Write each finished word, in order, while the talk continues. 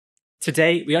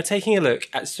Today, we are taking a look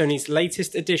at Sony's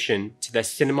latest addition to their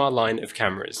cinema line of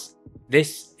cameras.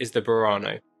 This is the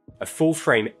Burano, a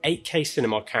full-frame 8K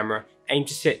cinema camera aimed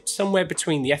to sit somewhere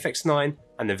between the FX9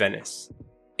 and the Venice.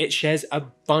 It shares a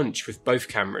bunch with both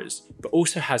cameras, but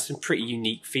also has some pretty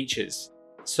unique features.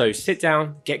 So sit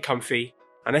down, get comfy,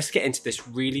 and let's get into this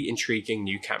really intriguing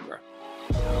new camera.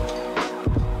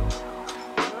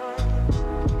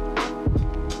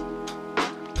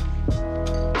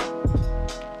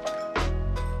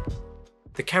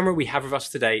 The camera we have with us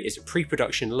today is a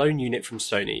pre-production loan unit from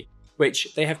Sony,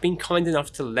 which they have been kind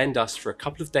enough to lend us for a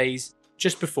couple of days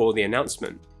just before the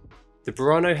announcement. The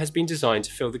Burano has been designed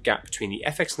to fill the gap between the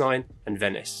FX9 and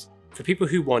Venice, for people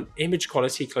who want image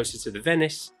quality closer to the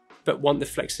Venice, but want the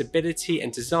flexibility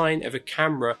and design of a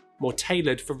camera more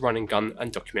tailored for run and gun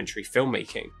and documentary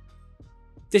filmmaking.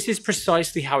 This is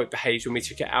precisely how it behaved when we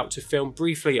took it out to film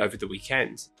briefly over the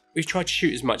weekend. We've tried to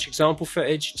shoot as much example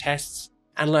footage, tests,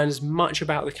 and learn as much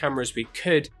about the camera as we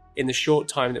could in the short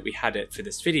time that we had it for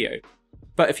this video.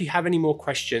 But if you have any more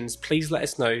questions, please let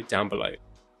us know down below.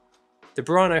 The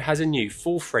Burano has a new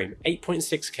full-frame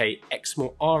 8.6K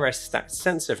Exmor RS stacked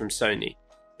sensor from Sony,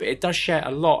 but it does share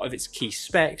a lot of its key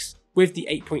specs with the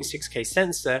 8.6K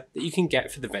sensor that you can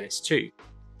get for the Venice 2.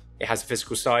 It has a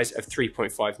physical size of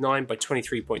 3.59 by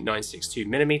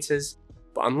 23.962mm,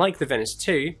 but unlike the Venice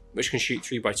 2, which can shoot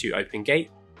 3x2 open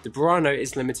gate, the Burano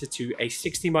is limited to a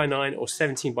 16:9 or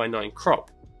 17:9 crop,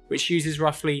 which uses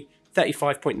roughly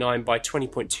 35.9 by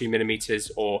 20.2mm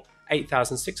or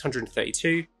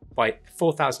 8632 by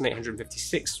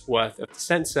 4856 worth of the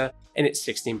sensor in its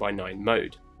 16:9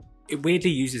 mode. It weirdly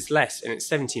uses less in its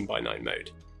 17:9 mode.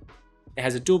 It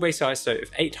has a dual base ISO of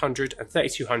 800 and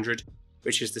 3200,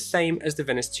 which is the same as the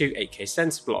Venice 2 8K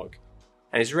sensor block,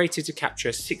 and is rated to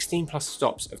capture 16 plus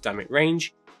stops of dynamic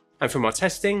range, and from our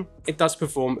testing, it does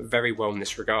perform very well in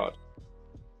this regard.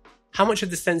 How much of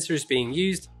the sensor is being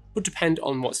used will depend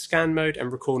on what scan mode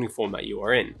and recording format you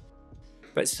are in,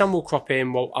 but some will crop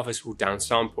in while others will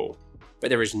downsample, but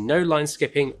there is no line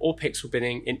skipping or pixel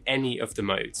binning in any of the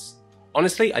modes.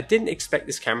 Honestly, I didn't expect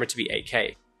this camera to be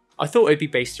 8K. I thought it would be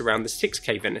based around the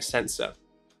 6K Venice sensor,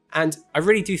 and I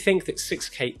really do think that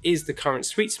 6K is the current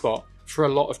sweet spot for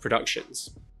a lot of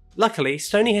productions. Luckily,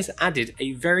 Sony has added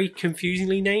a very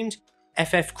confusingly named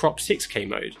FF Crop 6K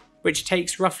mode, which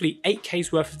takes roughly 8K's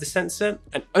worth of the sensor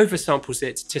and oversamples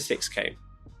it to 6K.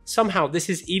 Somehow this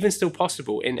is even still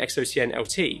possible in XOCN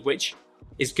LT, which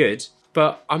is good,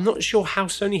 but I'm not sure how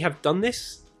Sony have done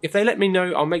this. If they let me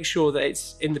know, I'll make sure that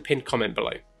it's in the pinned comment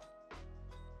below.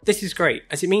 This is great,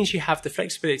 as it means you have the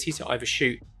flexibility to either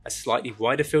shoot a slightly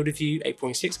wider field of view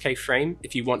 8.6K frame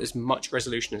if you want as much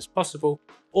resolution as possible,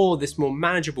 or this more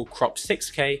manageable crop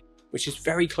 6K, which is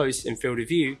very close in field of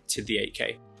view to the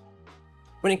 8K.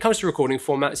 When it comes to recording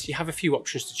formats, you have a few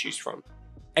options to choose from.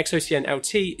 XOCN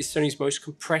LT is Sony's most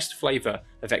compressed flavour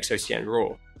of XOCN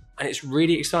RAW, and it's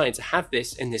really exciting to have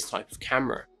this in this type of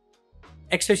camera.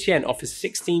 XOCN offers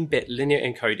 16-bit linear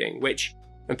encoding, which,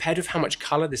 when paired with how much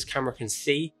colour this camera can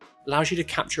see, allows you to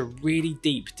capture really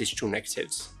deep digital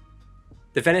negatives.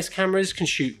 The Venice cameras can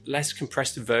shoot less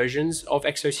compressed versions of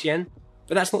XOCN,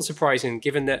 but that's not surprising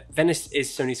given that Venice is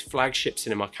Sony's flagship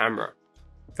cinema camera.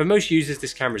 For most users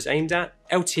this camera is aimed at,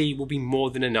 LT will be more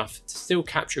than enough to still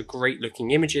capture great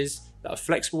looking images that are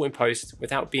flexible in post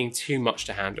without being too much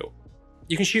to handle.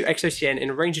 You can shoot XOCN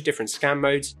in a range of different scan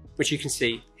modes, which you can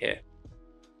see here.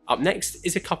 Up next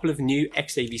is a couple of new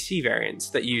XAVC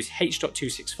variants that use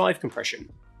H.265 compression,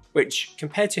 which,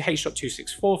 compared to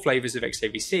H.264 flavours of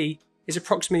XAVC, is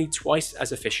approximately twice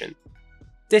as efficient.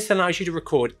 This allows you to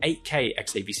record 8K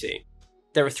XAVC.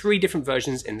 There are three different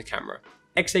versions in the camera: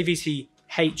 XAVC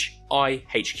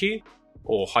HI-HQ,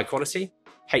 or high quality,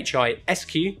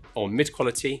 HI-SQ, or mid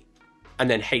quality, and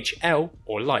then HL,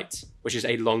 or light, which is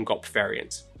a long GOP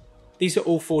variant. These are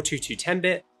all 422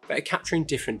 10-bit, but are capturing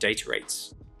different data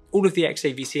rates. All of the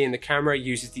XAVC in the camera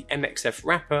uses the MXF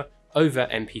wrapper over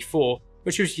MP4,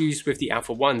 which was used with the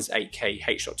Alpha 1's 8K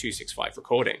H.265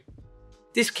 recording.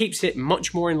 This keeps it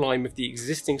much more in line with the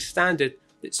existing standard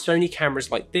that Sony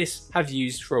cameras like this have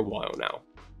used for a while now.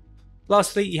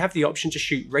 Lastly, you have the option to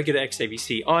shoot regular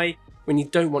XAVC-I when you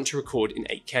don't want to record in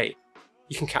 8K.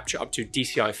 You can capture up to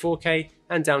DCI 4K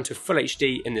and down to Full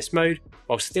HD in this mode,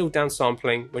 while still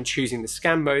downsampling when choosing the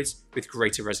scan modes with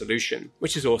greater resolution,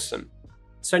 which is awesome.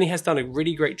 Sony has done a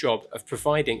really great job of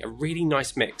providing a really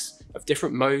nice mix of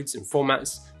different modes and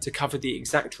formats to cover the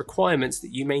exact requirements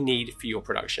that you may need for your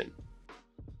production.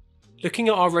 Looking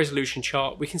at our resolution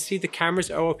chart, we can see the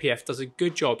camera's ORPF does a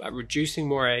good job at reducing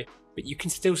moire, but you can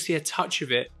still see a touch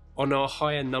of it on our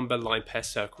higher number line pair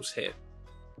circles here.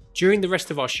 During the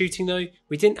rest of our shooting though,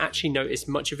 we didn't actually notice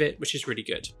much of it, which is really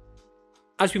good.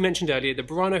 As we mentioned earlier, the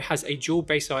Burano has a dual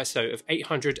base ISO of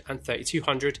 800 and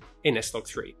 3200 in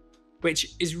S-Log3,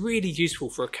 which is really useful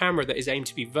for a camera that is aimed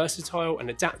to be versatile and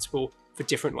adaptable for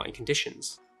different lighting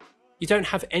conditions. You don't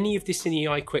have any of the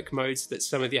Cine quick modes that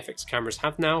some of the FX cameras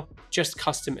have now, just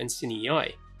custom and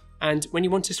Cine. And when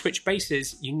you want to switch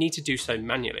bases, you need to do so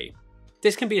manually.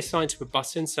 This can be assigned to a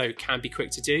button, so it can be quick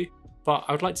to do, but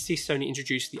I would like to see Sony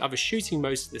introduce the other shooting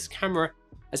modes to this camera,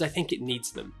 as I think it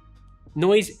needs them.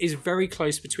 Noise is very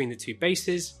close between the two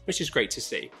bases, which is great to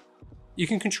see. You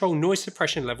can control noise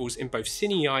suppression levels in both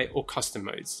Cine or custom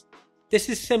modes. This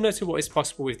is similar to what is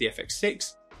possible with the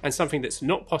FX6 and something that's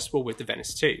not possible with the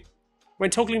Venice 2. When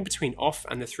toggling between off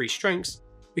and the three strengths,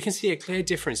 we can see a clear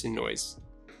difference in noise.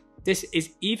 This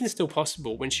is even still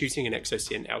possible when shooting an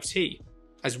XOCN LT,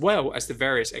 as well as the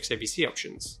various XAVC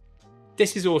options.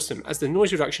 This is awesome as the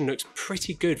noise reduction looks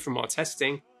pretty good from our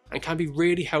testing and can be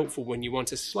really helpful when you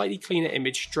want a slightly cleaner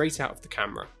image straight out of the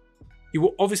camera. You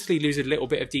will obviously lose a little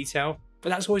bit of detail, but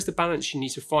that's always the balance you need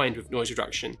to find with noise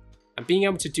reduction, and being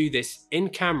able to do this in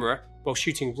camera while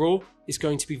shooting RAW is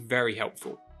going to be very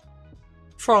helpful.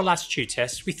 For our Latitude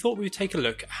test, we thought we would take a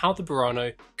look at how the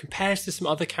Burano compares to some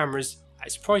other cameras at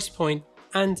its price point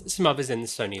and some others in the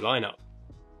Sony lineup.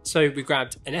 So we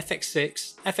grabbed an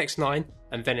FX6, FX9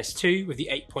 and Venice 2 with the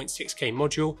 8.6K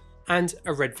module and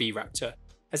a red V-RAPTOR,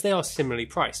 as they are similarly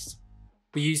priced.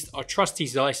 We used our trusty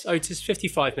Zeiss Otus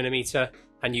 55mm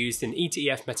and used an E to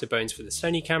EF metabones for the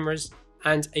Sony cameras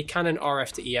and a Canon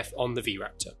RF to EF on the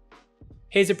V-RAPTOR.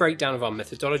 Here's a breakdown of our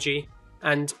methodology,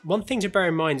 and one thing to bear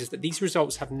in mind is that these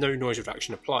results have no noise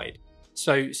reduction applied,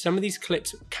 so some of these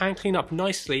clips can clean up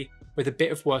nicely with a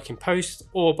bit of work in post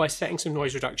or by setting some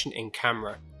noise reduction in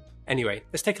camera. Anyway,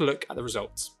 let's take a look at the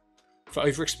results. For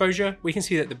overexposure, we can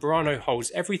see that the Burano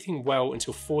holds everything well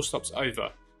until 4 stops over,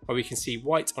 where we can see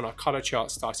white on our colour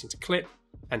chart starting to clip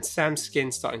and Sam's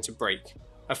skin starting to break.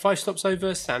 At 5 stops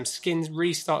over, Sam's skin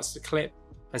really starts to clip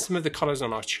and some of the colours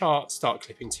on our chart start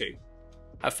clipping too.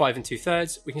 At 5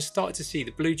 2/3, we can start to see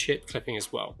the blue chip clipping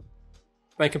as well.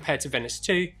 When compared to Venice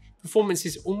 2, performance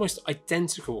is almost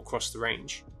identical across the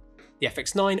range. The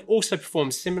FX9 also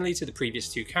performs similarly to the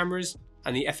previous two cameras,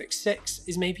 and the FX6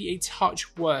 is maybe a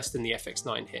touch worse than the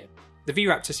FX9 here. The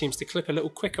V-RAPTOR seems to clip a little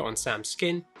quicker on Sam's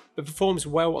skin, but performs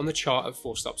well on the chart at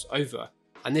 4 stops over,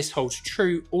 and this holds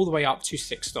true all the way up to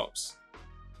 6 stops.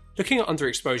 Looking at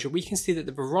underexposure, we can see that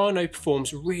the Burano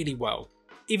performs really well.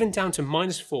 Even down to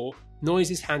 -4, noise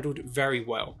is handled very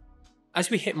well. As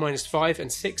we hit -5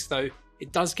 and 6 though,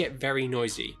 it does get very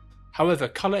noisy. However,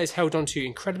 colour is held onto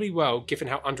incredibly well given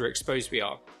how underexposed we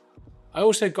are. I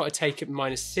also got a take at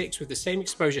 -6 with the same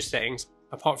exposure settings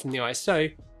apart from the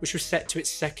ISO, which was set to its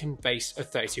second base of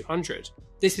 3200.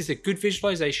 This is a good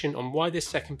visualization on why this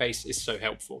second base is so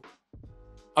helpful.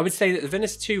 I would say that the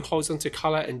Venice 2 holds onto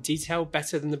colour and detail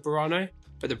better than the Burano,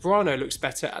 but the Burano looks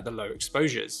better at the low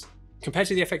exposures. Compared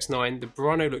to the FX9, the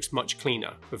Burano looks much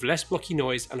cleaner, with less blocky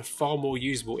noise and a far more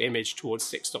usable image towards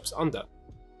 6 stops under.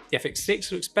 The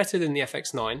FX6 looks better than the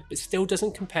FX9, but still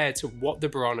doesn't compare to what the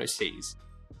Burano sees.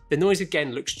 The noise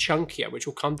again looks chunkier, which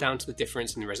will come down to the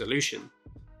difference in the resolution.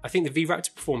 I think the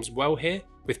V-RAPTOR performs well here,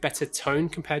 with better tone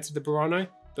compared to the Burano,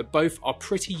 but both are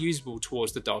pretty usable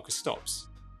towards the darker stops.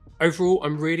 Overall,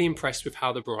 I'm really impressed with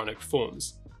how the Burano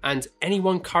performs, and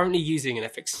anyone currently using an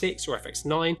FX6 or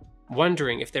FX9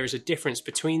 wondering if there is a difference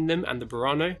between them and the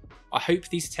Burano, I hope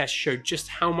these tests show just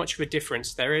how much of a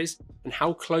difference there is and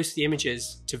how close the image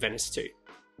is to Venice 2.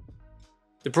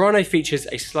 The Burano features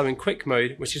a slow and quick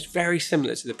mode, which is very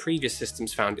similar to the previous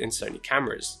systems found in Sony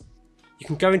cameras. You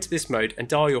can go into this mode and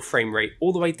dial your frame rate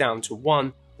all the way down to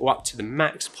 1 or up to the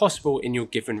max possible in your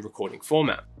given recording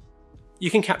format. You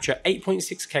can capture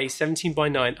 8.6K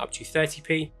 17:9 up to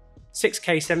 30p,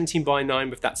 6K 17:9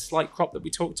 with that slight crop that we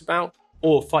talked about,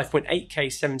 or 5.8K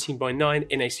 17:9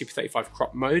 in a Super 35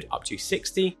 crop mode up to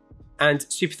 60,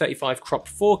 and Super 35 crop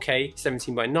 4K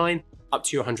 17:9 up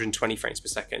to 120 frames per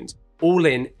second, all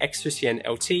in XOCN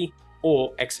LT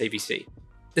or XAVC.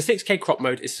 The 6K crop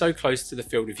mode is so close to the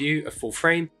field of view of full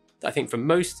frame that I think for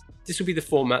most, this will be the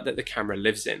format that the camera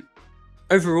lives in.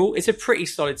 Overall, it's a pretty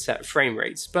solid set of frame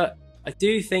rates, but I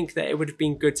do think that it would have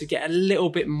been good to get a little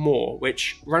bit more,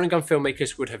 which run and gun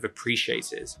filmmakers would have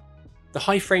appreciated. The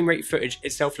high frame rate footage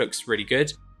itself looks really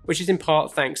good, which is in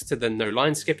part thanks to the no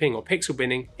line skipping or pixel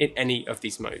binning in any of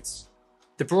these modes.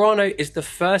 The Burano is the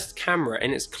first camera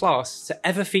in its class to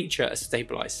ever feature a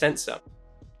stabilized sensor.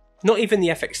 Not even the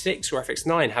FX6 or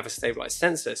FX9 have a stabilized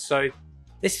sensor, so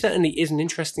this certainly is an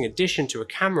interesting addition to a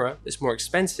camera that's more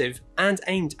expensive and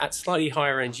aimed at slightly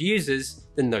higher end users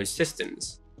than those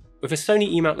systems. With a Sony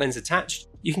E-mount lens attached,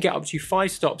 you can get up to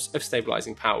 5 stops of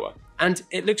stabilizing power, and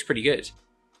it looks pretty good.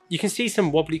 You can see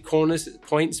some wobbly corners at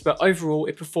points, but overall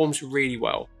it performs really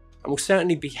well, and will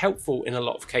certainly be helpful in a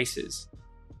lot of cases.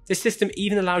 This system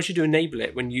even allows you to enable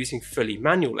it when using fully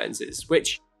manual lenses,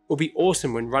 which will be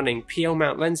awesome when running PL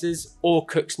mount lenses or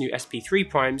Cook's new SP3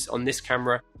 primes on this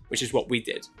camera, which is what we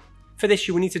did. For this,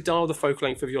 you will need to dial the focal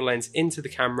length of your lens into the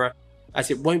camera, as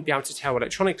it won't be able to tell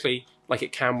electronically like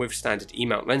it can with standard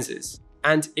E-mount lenses.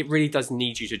 And it really does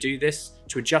need you to do this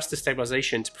to adjust the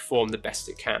stabilization to perform the best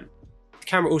it can. The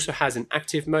camera also has an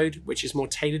active mode, which is more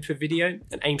tailored for video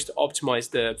and aims to optimize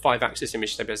the 5-axis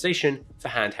image stabilization for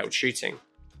handheld shooting.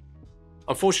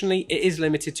 Unfortunately, it is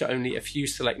limited to only a few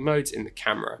select modes in the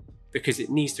camera, because it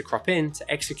needs to crop in to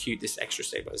execute this extra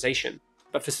stabilization.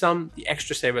 But for some, the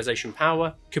extra stabilization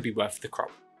power could be worth the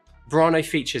crop. Burano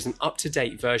features an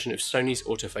up-to-date version of Sony's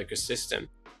autofocus system,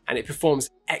 and it performs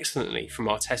excellently from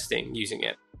our testing using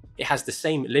it. It has the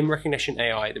same limb recognition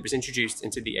AI that was introduced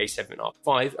into the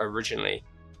A7R5 originally,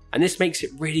 and this makes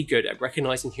it really good at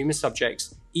recognizing human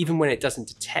subjects even when it doesn't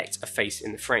detect a face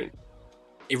in the frame.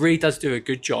 It really does do a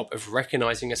good job of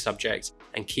recognizing a subject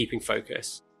and keeping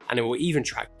focus, and it will even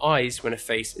track eyes when a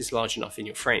face is large enough in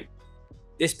your frame.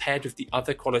 This, paired with the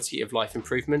other quality of life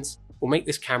improvements, will make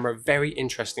this camera very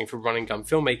interesting for run and gun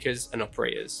filmmakers and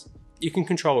operators. You can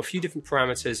control a few different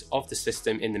parameters of the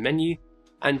system in the menu,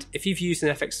 and if you've used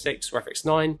an FX6 or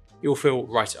FX9, you'll feel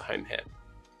right at home here.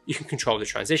 You can control the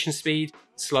transition speed,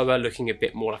 slower, looking a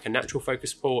bit more like a natural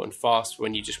focus pull, and fast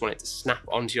when you just want it to snap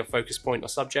onto your focus point or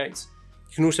subject.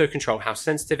 You can also control how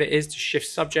sensitive it is to shift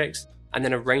subjects, and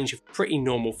then a range of pretty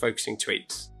normal focusing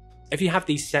tweaks. If you have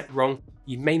these set wrong,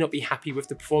 you may not be happy with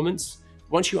the performance.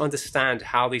 Once you understand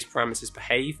how these parameters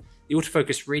behave, the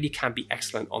autofocus really can be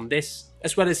excellent on this,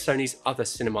 as well as Sony's other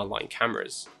cinema line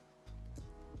cameras.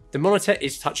 The monitor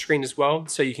is touchscreen as well,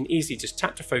 so you can easily just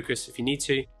tap to focus if you need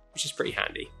to, which is pretty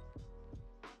handy.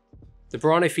 The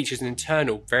Burano features an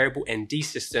internal variable ND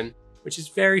system, which is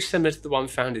very similar to the one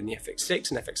found in the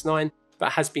FX6 and FX9,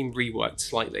 but has been reworked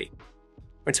slightly.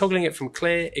 When toggling it from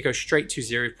clear, it goes straight to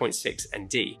 0.6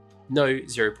 ND, no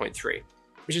 0.3,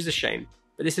 which is a shame,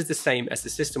 but this is the same as the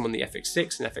system on the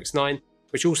FX6 and FX9,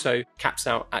 which also caps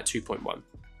out at 2.1.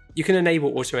 You can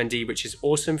enable Auto ND, which is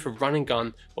awesome for run and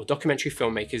gun or documentary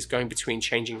filmmakers going between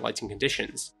changing lighting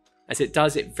conditions, as it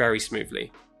does it very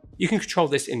smoothly. You can control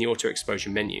this in the auto exposure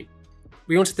menu.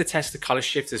 We wanted to test the color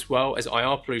shift as well as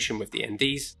IR pollution with the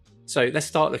NDs, so let's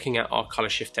start looking at our color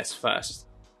shift tests first.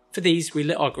 For these, we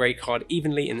lit our grey card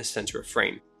evenly in the center of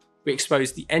frame. We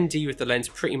exposed the ND with the lens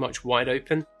pretty much wide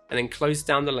open, and then closed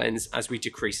down the lens as we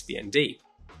decreased the ND.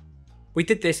 We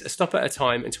did this a stop at a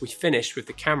time until we finished with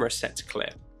the camera set to clear.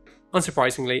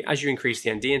 Unsurprisingly, as you increase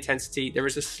the ND intensity, there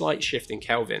is a slight shift in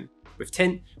Kelvin. With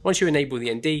tint, once you enable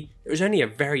the ND, there is only a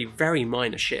very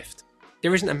minor shift.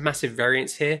 There isn't a massive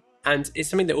variance here, and it's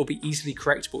something that will be easily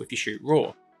correctable if you shoot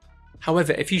RAW.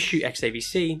 However, if you shoot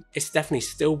XAVC, it's definitely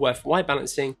still worth white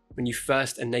balancing when you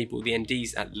first enable the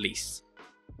NDs at least.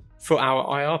 For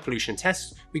our IR pollution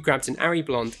test, we grabbed an Ari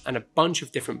blonde and a bunch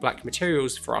of different black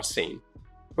materials for our scene.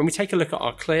 When we take a look at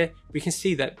our clear, we can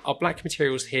see that our black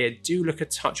materials here do look a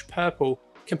touch purple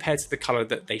compared to the colour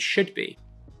that they should be.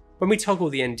 When we toggle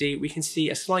the ND, we can see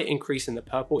a slight increase in the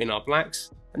purple in our blacks,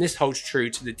 and this holds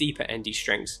true to the deeper ND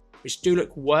strengths, which do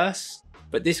look worse,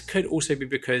 but this could also be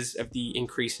because of the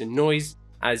increase in noise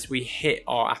as we hit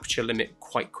our aperture limit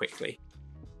quite quickly.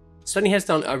 Sony has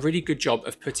done a really good job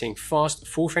of putting fast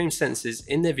full-frame sensors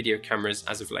in their video cameras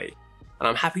as of late, and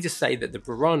I'm happy to say that the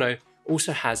Burano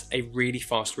also has a really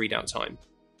fast readout time.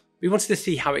 We wanted to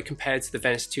see how it compared to the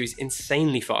Venice 2's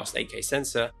insanely fast 8K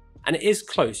sensor, and it is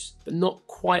close, but not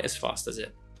quite as fast as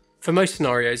it. For most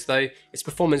scenarios though, its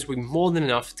performance will be more than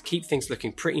enough to keep things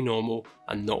looking pretty normal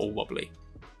and not all wobbly.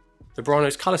 The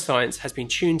Burano's colour science has been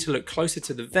tuned to look closer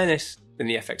to the Venice than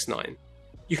the FX9.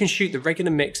 You can shoot the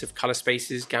regular mix of colour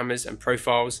spaces, gammas and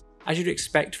profiles as you'd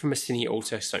expect from a Cine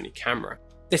Alta Sony camera.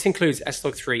 This includes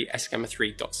S-Log3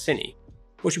 S-Gamma3.Cine,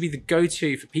 which would be the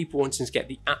go-to for people wanting to get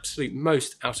the absolute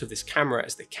most out of this camera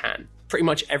as they can. Pretty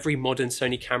much every modern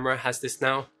Sony camera has this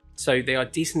now, so they are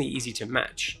decently easy to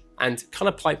match, and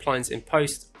colour pipelines in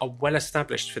post are well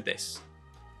established for this.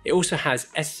 It also has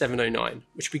S709,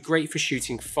 which would be great for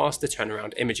shooting faster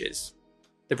turnaround images.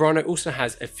 The Burano also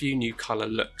has a few new colour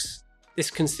looks. This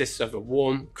consists of a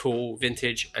warm, cool,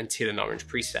 vintage and teal and orange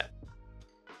preset.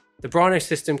 The Burano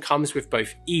system comes with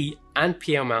both E and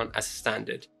PL mount as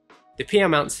standard. The PL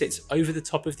mount sits over the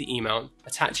top of the E mount,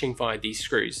 attaching via these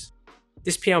screws.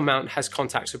 This PL mount has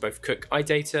contacts for both Cooke eye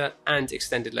data and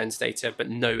extended lens data, but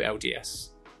no LDS.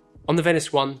 On the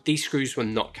Venice 1, these screws were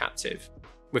not captive.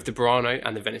 With the Burano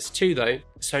and the Venice 2 though,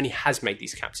 Sony has made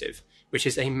these captive, which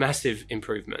is a massive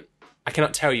improvement. I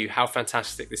cannot tell you how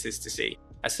fantastic this is to see,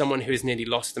 as someone who has nearly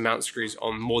lost the mount screws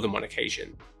on more than one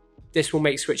occasion. This will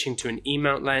make switching to an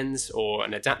E-mount lens or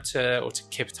an adapter or to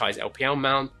Kipitize LPL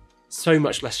mount so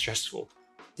much less stressful.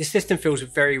 This system feels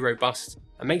very robust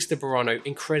and makes the Burano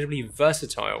incredibly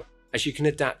versatile, as you can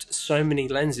adapt so many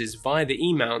lenses via the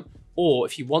E-mount, or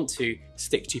if you want to,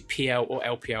 stick to PL or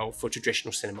LPL for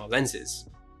traditional cinema lenses.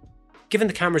 Given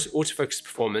the camera's autofocus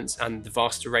performance and the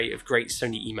vast array of great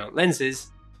Sony E-mount lenses,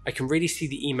 I can really see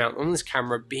the E-mount on this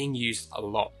camera being used a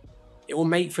lot. It will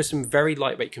make for some very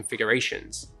lightweight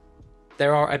configurations.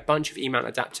 There are a bunch of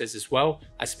E-mount adapters as well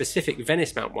as specific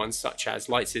Venice mount ones such as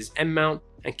Leitz's M-mount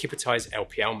and Kipitize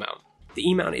LPL mount. The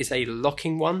E-mount is a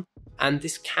locking one, and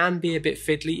this can be a bit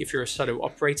fiddly if you're a solo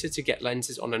operator to get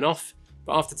lenses on and off,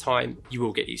 but after time you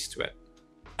will get used to it.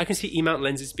 I can see E-mount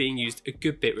lenses being used a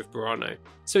good bit with Burano,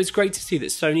 so it's great to see that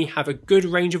Sony have a good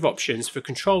range of options for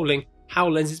controlling how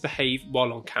lenses behave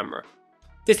while on camera.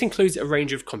 This includes a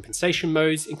range of compensation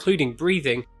modes, including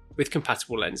breathing, with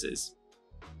compatible lenses.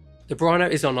 The Burano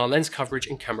is on our lens coverage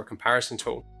and camera comparison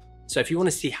tool, so if you want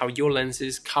to see how your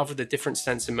lenses cover the different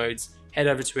sensor modes, head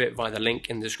over to it via the link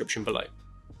in the description below.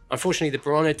 Unfortunately, the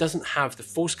Burano doesn't have the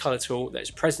false color tool that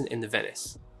is present in the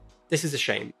Venice. This is a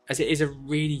shame, as it is a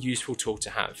really useful tool to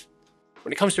have.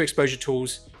 When it comes to exposure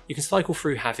tools, you can cycle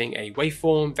through having a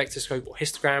waveform, vector scope or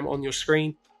histogram on your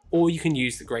screen, or you can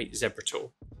use the great Zebra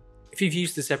tool. If you've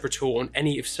used the Zebra tool on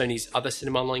any of Sony's other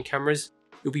cinema line cameras,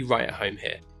 you'll be right at home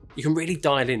here. You can really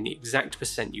dial in the exact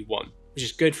percent you want, which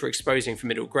is good for exposing for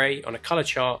middle grey on a colour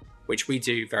chart, which we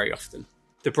do very often.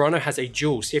 The Burano has a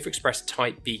dual CF Express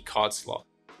Type B card slot,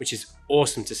 which is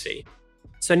awesome to see.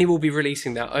 Sony will be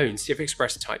releasing their own CF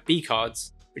Express Type B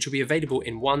cards, which will be available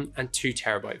in 1 and 2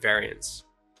 TB variants.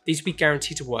 These will be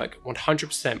guaranteed to work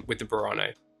 100% with the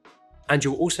Burano, and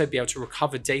you'll also be able to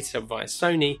recover data via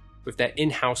Sony with their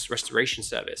in-house restoration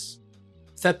service.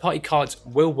 Third-party cards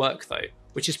will work though,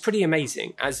 which is pretty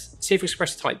amazing, as CF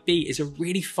Express Type B is a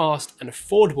really fast and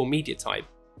affordable media type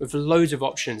with loads of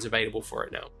options available for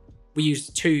it now. We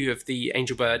used 2 of the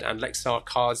Angelbird and Lexar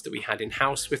cards that we had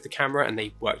in-house with the camera and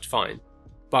they worked fine,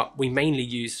 but we mainly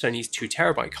used Sony's 2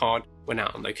 TB card when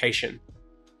out on location.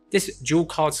 This dual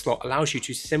card slot allows you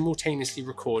to simultaneously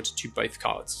record to both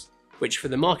cards, which for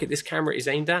the market this camera is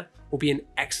aimed at will be an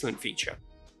excellent feature.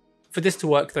 For this to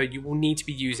work though, you will need to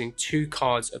be using 2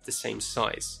 cards of the same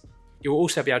size. You'll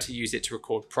also be able to use it to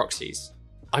record proxies.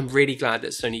 I'm really glad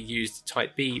that Sony used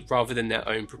Type B rather than their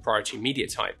own proprietary media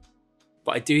type,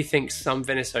 but I do think some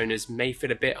Venice owners may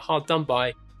feel a bit hard done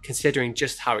by considering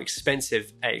just how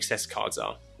expensive AXS cards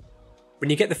are. When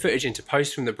you get the footage into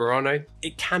post from the Burano,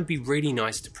 it can be really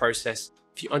nice to process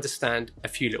if you understand a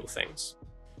few little things.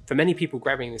 For many people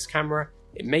grabbing this camera,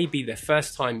 it may be their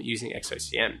first time using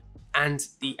XOCN, and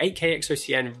the 8K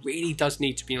XOCN really does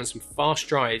need to be on some fast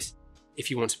drives if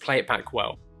you want to play it back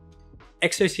well.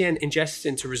 XOCN ingests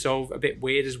into Resolve a bit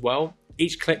weird as well.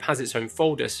 Each clip has its own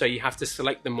folder, so you have to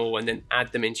select them all and then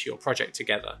add them into your project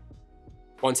together.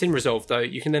 Once in Resolve though,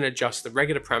 you can then adjust the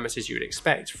regular parameters you would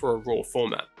expect for a RAW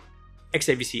format.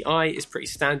 XAVC-I is pretty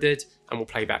standard and will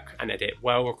play back and edit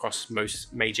well across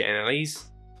most major NLEs.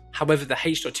 However, the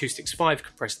H.265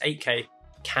 compressed 8K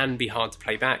can be hard to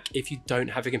play back if you don't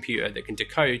have a computer that can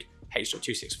decode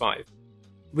H.265.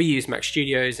 We use Mac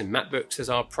Studios and MacBooks as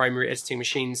our primary editing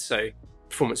machines, so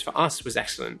performance for us was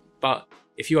excellent, but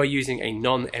if you are using a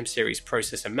non-M series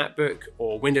processor MacBook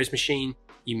or Windows machine,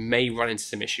 you may run into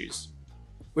some issues.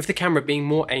 With the camera being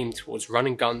more aimed towards run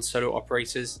and gun solo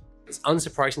operators, it's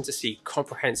unsurprising to see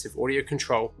comprehensive audio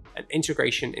control and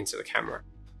integration into the camera.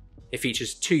 It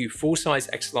features 2 full-size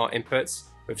XLR inputs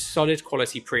with solid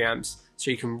quality preamps,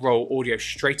 so you can roll audio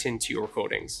straight into your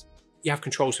recordings. You have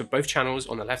controls for both channels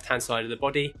on the left-hand side of the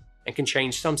body and can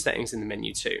change some settings in the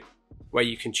menu too, where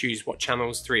you can choose what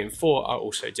channels 3 and 4 are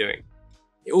also doing.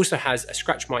 It also has a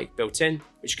scratch mic built in,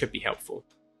 which could be helpful.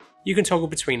 You can toggle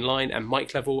between line and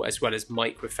mic level, as well as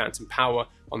mic with phantom power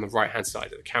on the right-hand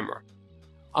side of the camera.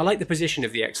 I like the position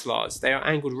of the XLRs, they are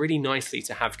angled really nicely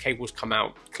to have cables come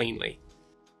out cleanly.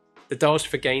 The dials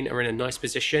for gain are in a nice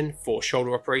position for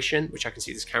shoulder operation, which I can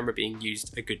see this camera being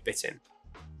used a good bit in.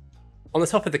 On the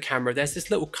top of the camera, there's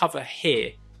this little cover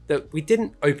here that we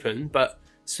didn't open, but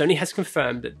Sony has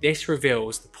confirmed that this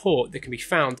reveals the port that can be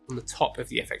found on the top of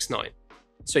the FX9.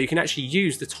 So you can actually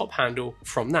use the top handle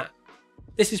from that.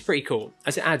 This is pretty cool,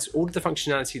 as it adds all of the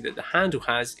functionality that the handle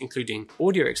has, including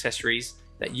audio accessories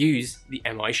that use the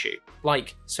MI chute,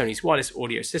 like Sony's wireless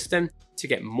audio system, to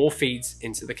get more feeds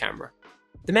into the camera.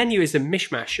 The menu is a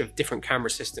mishmash of different camera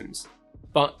systems,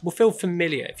 but will feel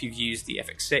familiar if you've used the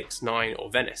FX6, 9 or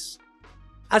Venice.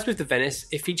 As with the Venice,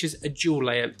 it features a dual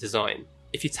layer design.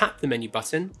 If you tap the menu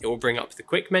button, it will bring up the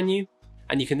quick menu,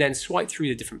 and you can then swipe through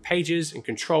the different pages and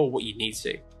control what you need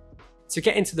to. To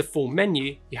get into the full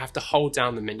menu, you have to hold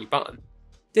down the menu button.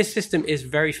 This system is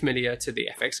very familiar to the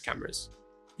FX cameras.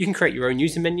 You can create your own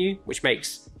user menu, which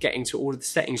makes getting to all of the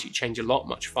settings you change a lot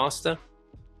much faster.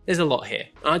 There's a lot here,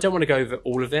 and I don't want to go over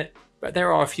all of it, but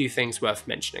there are a few things worth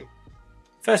mentioning.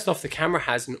 First off, the camera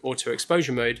has an auto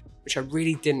exposure mode, which I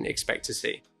really didn't expect to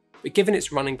see, but given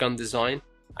its run and gun design,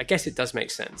 I guess it does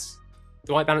make sense.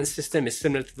 The white balance system is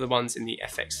similar to the ones in the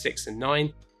FX6 and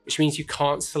 9, which means you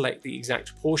can't select the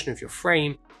exact portion of your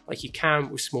frame like you can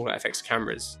with smaller FX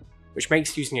cameras, which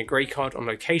makes using a grey card on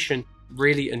location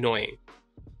really annoying.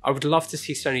 I would love to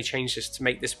see Sony change this to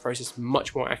make this process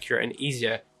much more accurate and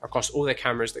easier across all their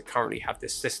cameras that currently have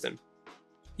this system.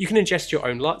 You can ingest your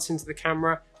own LUTs into the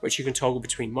camera, which you can toggle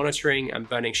between monitoring and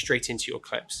burning straight into your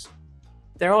clips.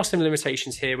 There are some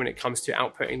limitations here when it comes to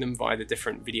outputting them via the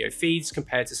different video feeds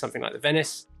compared to something like the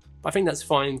Venice, but I think that's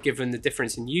fine given the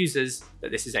difference in users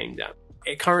that this is aimed at.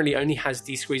 It currently only has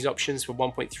de-squeeze options for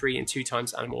 1.3 and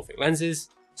 2x anamorphic lenses,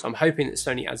 so I'm hoping that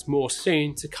Sony adds more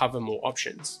soon to cover more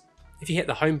options. If you hit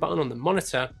the home button on the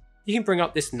monitor, you can bring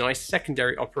up this nice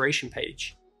secondary operation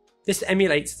page. This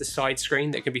emulates the side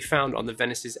screen that can be found on the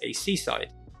Venice's AC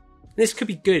side. This could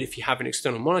be good if you have an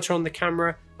external monitor on the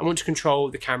camera and want to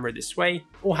control the camera this way,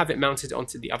 or have it mounted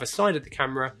onto the other side of the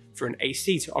camera for an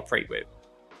AC to operate with.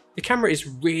 The camera is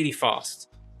really fast.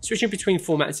 Switching between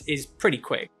formats is pretty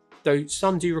quick, though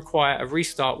some do require a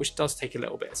restart, which does take a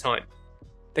little bit of time.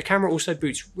 The camera also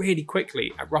boots really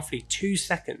quickly at roughly 2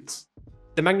 seconds.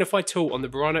 The magnify tool on the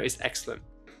Burano is excellent.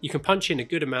 You can punch in a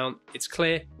good amount, it's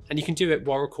clear, and you can do it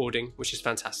while recording, which is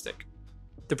fantastic.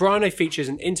 The Burano features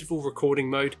an interval recording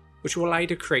mode, which will allow you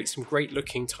to create some great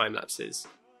looking time lapses.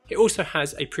 It also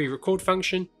has a pre-record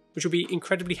function, which will be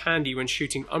incredibly handy when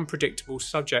shooting unpredictable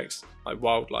subjects like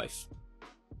wildlife.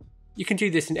 You can do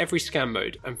this in every scan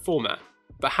mode and format,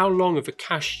 but how long of a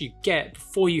cache you get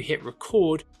before you hit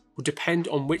record will depend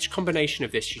on which combination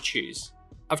of this you choose.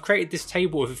 I've created this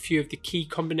table of a few of the key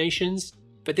combinations,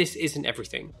 but this isn't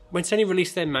everything. When Sony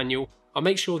release their manual, I'll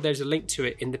make sure there's a link to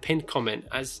it in the pinned comment,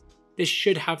 as this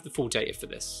should have the full data for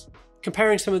this.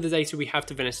 Comparing some of the data we have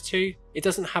to Venice 2, it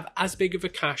doesn't have as big of a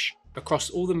cache across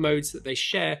all the modes that they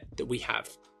share that we have.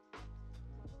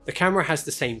 The camera has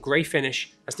the same grey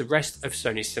finish as the rest of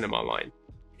Sony's cinema line.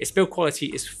 Its build quality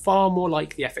is far more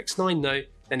like the FX9 though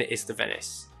than it is the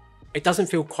Venice. It doesn't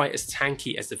feel quite as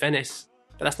tanky as the Venice,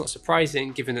 but that's not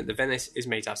surprising given that the Venice is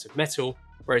made out of metal,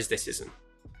 whereas this isn't.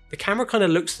 The camera kind of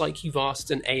looks like you've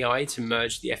asked an AI to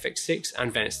merge the FX6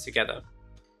 and Venice together.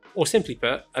 Or simply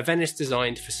put, a Venice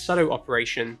designed for solo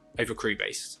operation over crew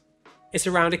based. It's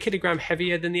around 1 kilogram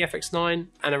heavier than the FX9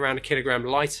 and around 1 kilogram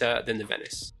lighter than the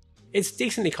Venice. It's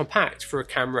decently compact for a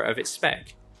camera of its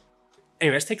spec.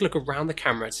 Anyway, let's take a look around the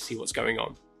camera to see what's going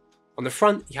on. On the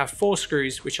front, you have 4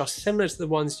 screws which are similar to the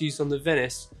ones used on the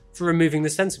Venice for removing the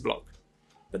sensor block,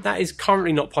 but that is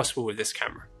currently not possible with this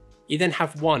camera. You then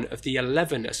have one of the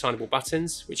 11 assignable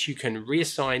buttons which you can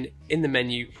reassign in the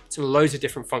menu to loads of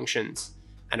different functions,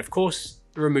 and of course,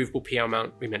 the removable PL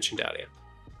mount we mentioned earlier.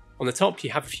 On the top, you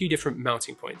have a few different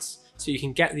mounting points, so you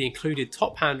can get the included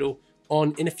top handle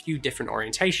on in a few different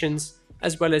orientations,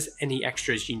 as well as any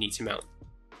extras you need to mount.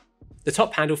 The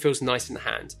top handle feels nice in the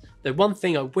hand, though one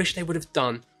thing I wish they would have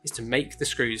done is to make the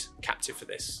screws captive for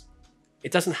this.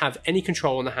 It doesn't have any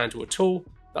control on the handle at all,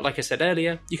 but like I said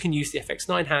earlier, you can use the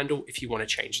FX9 handle if you want to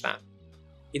change that.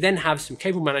 You then have some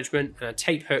cable management and a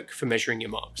tape hook for measuring your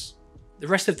marks. The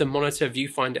rest of the monitor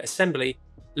viewfinder assembly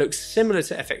looks similar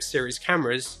to FX series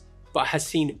cameras, but has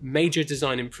seen major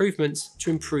design improvements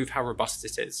to improve how robust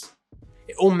it is.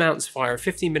 It all mounts via a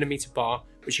 15mm bar,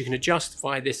 which you can adjust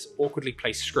via this awkwardly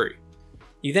placed screw.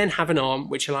 You then have an arm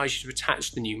which allows you to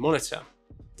attach the new monitor.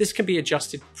 This can be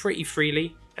adjusted pretty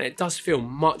freely, and it does feel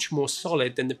much more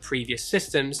solid than the previous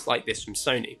systems like this from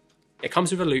Sony. It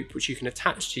comes with a loop which you can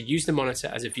attach to use the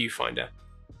monitor as a viewfinder,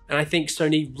 and I think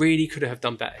Sony really could have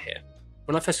done better here.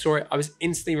 When I first saw it, I was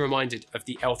instantly reminded of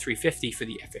the L350 for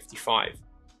the F55.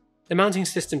 The mounting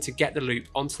system to get the loop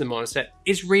onto the monitor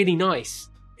is really nice.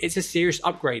 It's a serious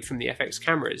upgrade from the FX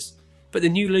cameras, but the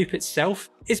new loop itself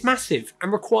is massive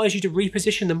and requires you to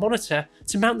reposition the monitor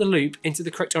to mount the loop into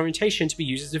the correct orientation to be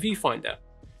used as a viewfinder.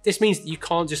 This means that you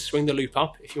can't just swing the loop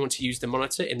up if you want to use the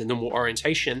monitor in the normal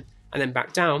orientation and then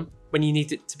back down when you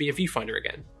need it to be a viewfinder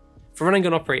again. For running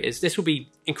gun operators, this will be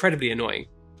incredibly annoying,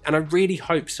 and I really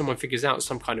hope someone figures out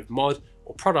some kind of mod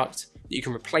or product that you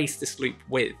can replace this loop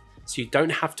with, so you don't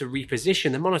have to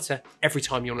reposition the monitor every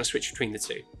time you want to switch between the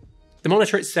two. The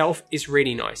monitor itself is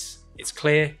really nice. It's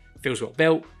clear, feels well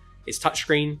built, it's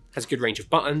touchscreen, has a good range of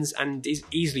buttons, and is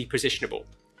easily positionable.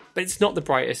 But it's not the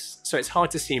brightest, so it's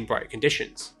hard to see in bright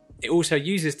conditions. It also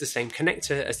uses the same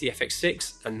connector as the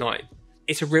FX6 and 9.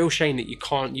 It's a real shame that you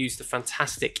can't use the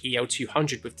fantastic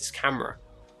EL200 with this camera.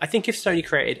 I think if Sony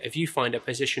created a viewfinder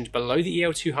positioned below the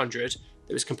EL200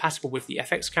 that was compatible with the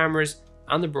FX cameras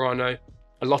and the Burano,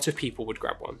 a lot of people would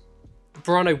grab one. The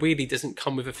Burano weirdly doesn't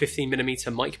come with a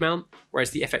 15mm mic mount, whereas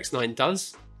the FX9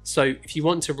 does, so if you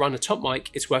want to run a top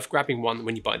mic, it's worth grabbing one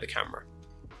when you buy the camera.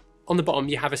 On the bottom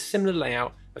you have a similar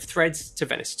layout of threads to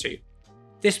Venice 2.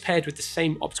 This paired with the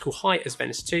same optical height as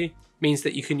Venice 2 means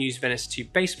that you can use Venice 2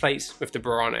 base plates with the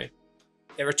Burano.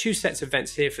 There are two sets of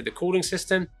vents here for the cooling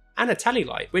system and a tally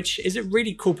light, which is a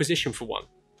really cool position for one.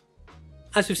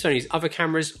 As with Sony's other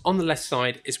cameras, on the left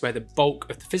side is where the bulk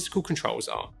of the physical controls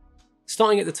are.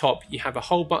 Starting at the top, you have a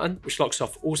hold button which locks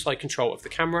off all side control of the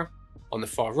camera. On the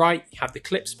far right, you have the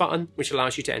clips button which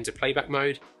allows you to enter playback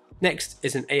mode. Next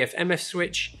is an AF/MF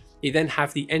switch. You then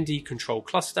have the ND control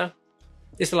cluster.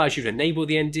 This allows you to enable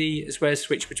the ND as well as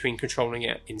switch between controlling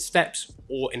it in steps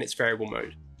or in its variable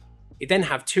mode. You then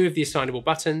have two of the assignable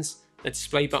buttons, a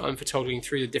display button for toggling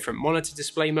through the different monitor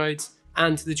display modes,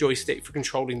 and the joystick for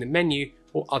controlling the menu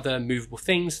or other movable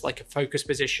things like a focus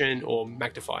position or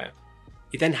magnifier.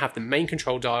 You then have the main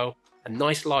control dial, a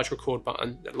nice large record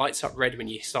button that lights up red when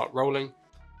you start rolling.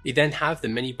 You then have the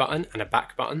menu button and a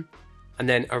back button, and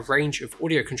then a range of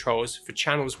audio controls for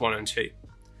channels 1 and 2.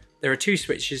 There are two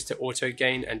switches to auto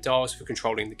gain and dials for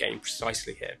controlling the gain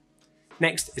precisely here.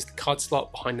 Next is the card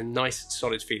slot behind a nice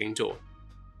solid feeling door.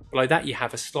 Below that you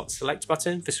have a slot select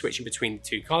button for switching between the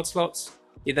two card slots.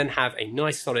 You then have a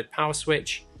nice solid power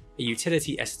switch, a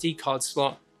utility SD card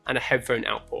slot, and a headphone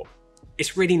out port.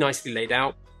 It's really nicely laid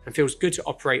out and feels good to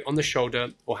operate on the shoulder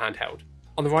or handheld.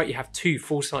 On the right you have two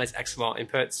full-size XLR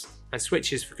inputs and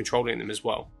switches for controlling them as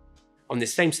well. On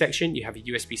this same section you have a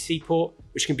USB-C port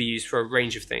which can be used for a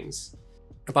range of things.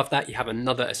 Above that you have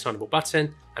another assignable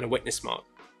button and a witness mark.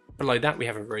 Below that we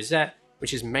have a rosette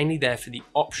which is mainly there for the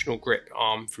optional grip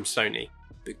arm from Sony,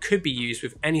 but could be used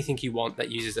with anything you want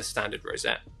that uses a standard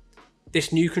rosette.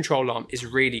 This new control arm is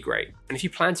really great, and if you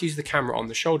plan to use the camera on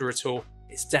the shoulder at all,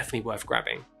 it's definitely worth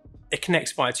grabbing. It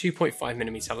connects via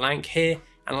 2.5mm LANC here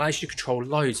and allows you to control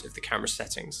loads of the camera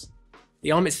settings.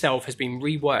 The arm itself has been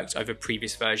reworked over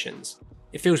previous versions.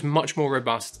 It feels much more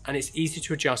robust and it's easy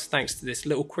to adjust thanks to this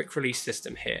little quick release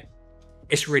system here.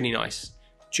 It's really nice.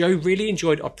 Joe really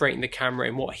enjoyed operating the camera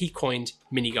in what he coined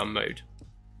minigun mode.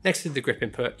 Next to the grip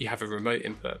input, you have a remote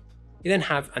input. You then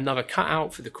have another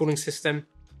cutout for the cooling system.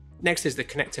 Next is the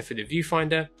connector for the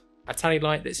viewfinder, a tally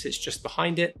light that sits just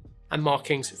behind it, and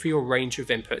markings for your range of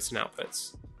inputs and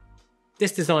outputs.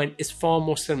 This design is far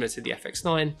more similar to the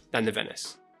FX9 than the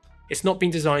Venice. It's not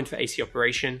been designed for AC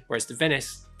operation, whereas the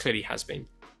Venice clearly has been.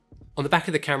 On the back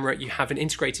of the camera, you have an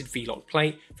integrated V-lock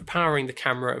plate for powering the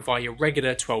camera via your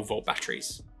regular 12-volt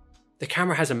batteries. The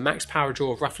camera has a max power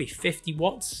draw of roughly 50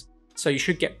 watts, so you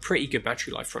should get pretty good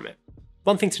battery life from it.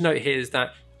 One thing to note here is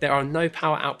that there are no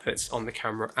power outputs on the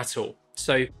camera at all,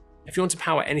 so if you want to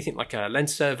power anything like a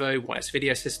lens servo, wireless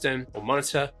video system, or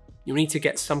monitor, you'll need to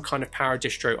get some kind of power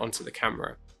distro onto the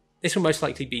camera. This will most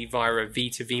likely be via a V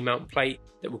to V mount plate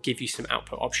that will give you some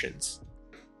output options.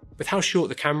 With how short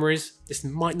the camera is, this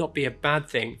might not be a bad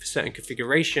thing for certain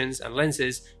configurations and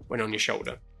lenses when on your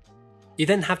shoulder. You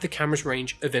then have the camera's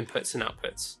range of inputs and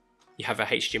outputs. You have a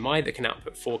HDMI that can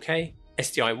output 4K,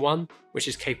 SDI1, which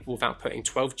is capable of outputting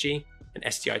 12G, and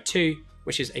SDI2,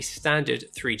 which is a standard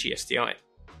 3G SDI.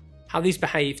 How these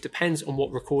behave depends on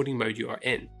what recording mode you are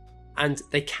in, and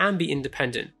they can be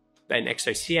independent, but in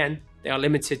XOCN, they are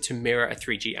limited to mirror a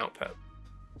 3G output.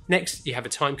 Next, you have a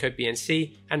timecode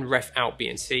BNC and ref out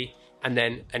BNC, and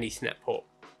then an Ethernet port.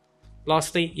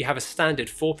 Lastly, you have a standard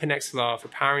 4-pin XLR for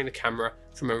powering the camera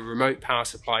from a remote power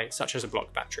supply such as a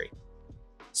block battery.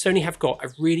 Sony have got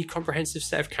a really comprehensive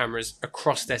set of cameras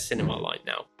across their cinema line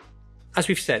now. As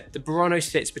we've said, the Burano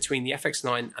sits between the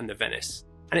FX9 and the Venice,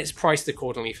 and it's priced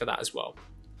accordingly for that as well.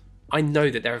 I know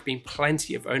that there have been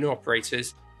plenty of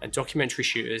owner-operators and documentary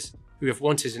shooters who have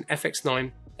wanted an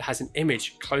FX9 that has an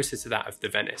image closer to that of the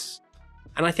Venice.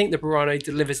 And I think the Burano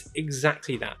delivers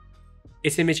exactly that.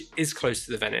 Its image is close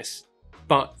to the Venice,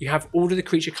 but you have all of the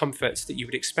creature comforts that you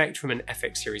would expect from an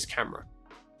FX series camera.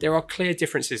 There are clear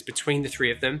differences between the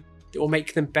three of them that will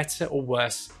make them better or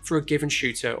worse for a given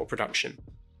shooter or production.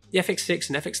 The FX6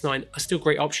 and FX9 are still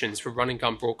great options for run and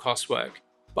gun broadcast work,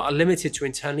 but are limited to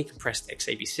internally compressed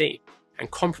XAVC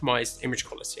and compromised image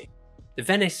quality. The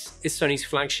Venice is Sony's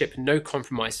flagship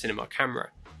no-compromise cinema camera.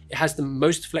 It has the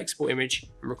most flexible image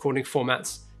and recording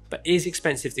formats, but is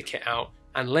expensive to kit out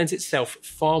and lends itself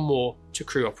far more to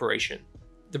crew operation.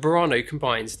 The Burano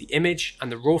combines the image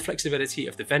and the raw flexibility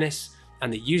of the Venice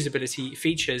and the usability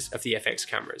features of the FX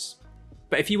cameras.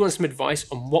 But if you want some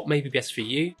advice on what may be best for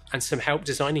you and some help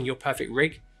designing your perfect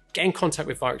rig, get in contact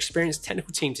with our experienced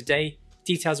technical team today.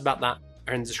 Details about that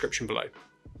are in the description below.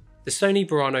 The Sony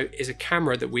BURANO is a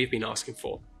camera that we've been asking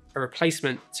for, a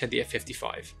replacement to the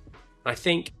F55, and I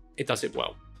think it does it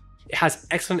well. It has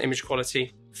excellent image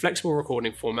quality, flexible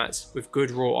recording formats with good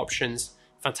RAW options,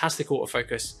 fantastic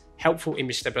autofocus, helpful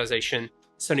image stabilization,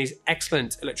 Sony's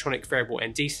excellent electronic variable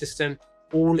ND system,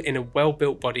 all in a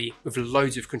well-built body with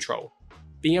loads of control.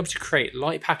 Being able to create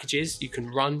light packages you can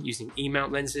run using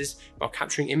E-mount lenses while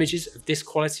capturing images of this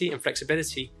quality and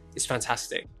flexibility is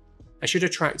fantastic, and should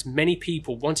attract many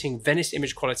people wanting Venice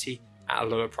image quality at a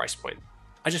lower price point.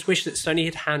 I just wish that Sony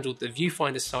had handled the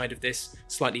viewfinder side of this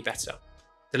slightly better.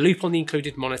 The loop on the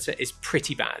included monitor is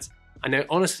pretty bad, and I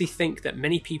honestly think that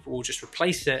many people will just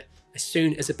replace it as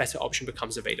soon as a better option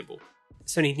becomes available.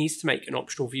 Sony needs to make an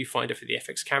optional viewfinder for the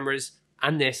FX cameras,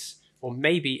 and this, or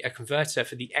maybe a converter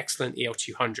for the excellent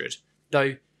EL200,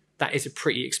 though that is a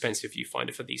pretty expensive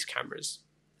viewfinder for these cameras.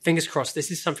 Fingers crossed this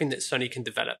is something that Sony can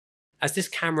develop, as this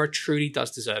camera truly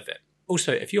does deserve it.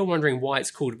 Also, if you're wondering why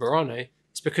it's called Burano,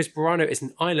 it's because Burano is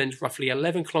an island roughly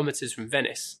 11 kilometers from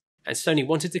Venice, and Sony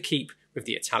wanted to keep with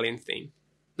the Italian theme.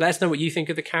 Let us know what you think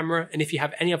of the camera, and if you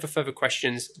have any other further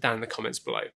questions down in the comments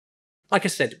below. Like I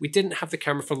said, we didn't have the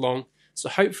camera for long, so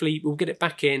hopefully we'll get it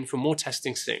back in for more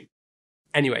testing soon.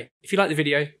 Anyway, if you liked the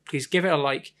video, please give it a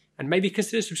like, and maybe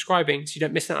consider subscribing so you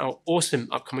don't miss out on awesome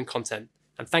upcoming content.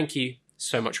 And thank you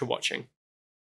so much for watching.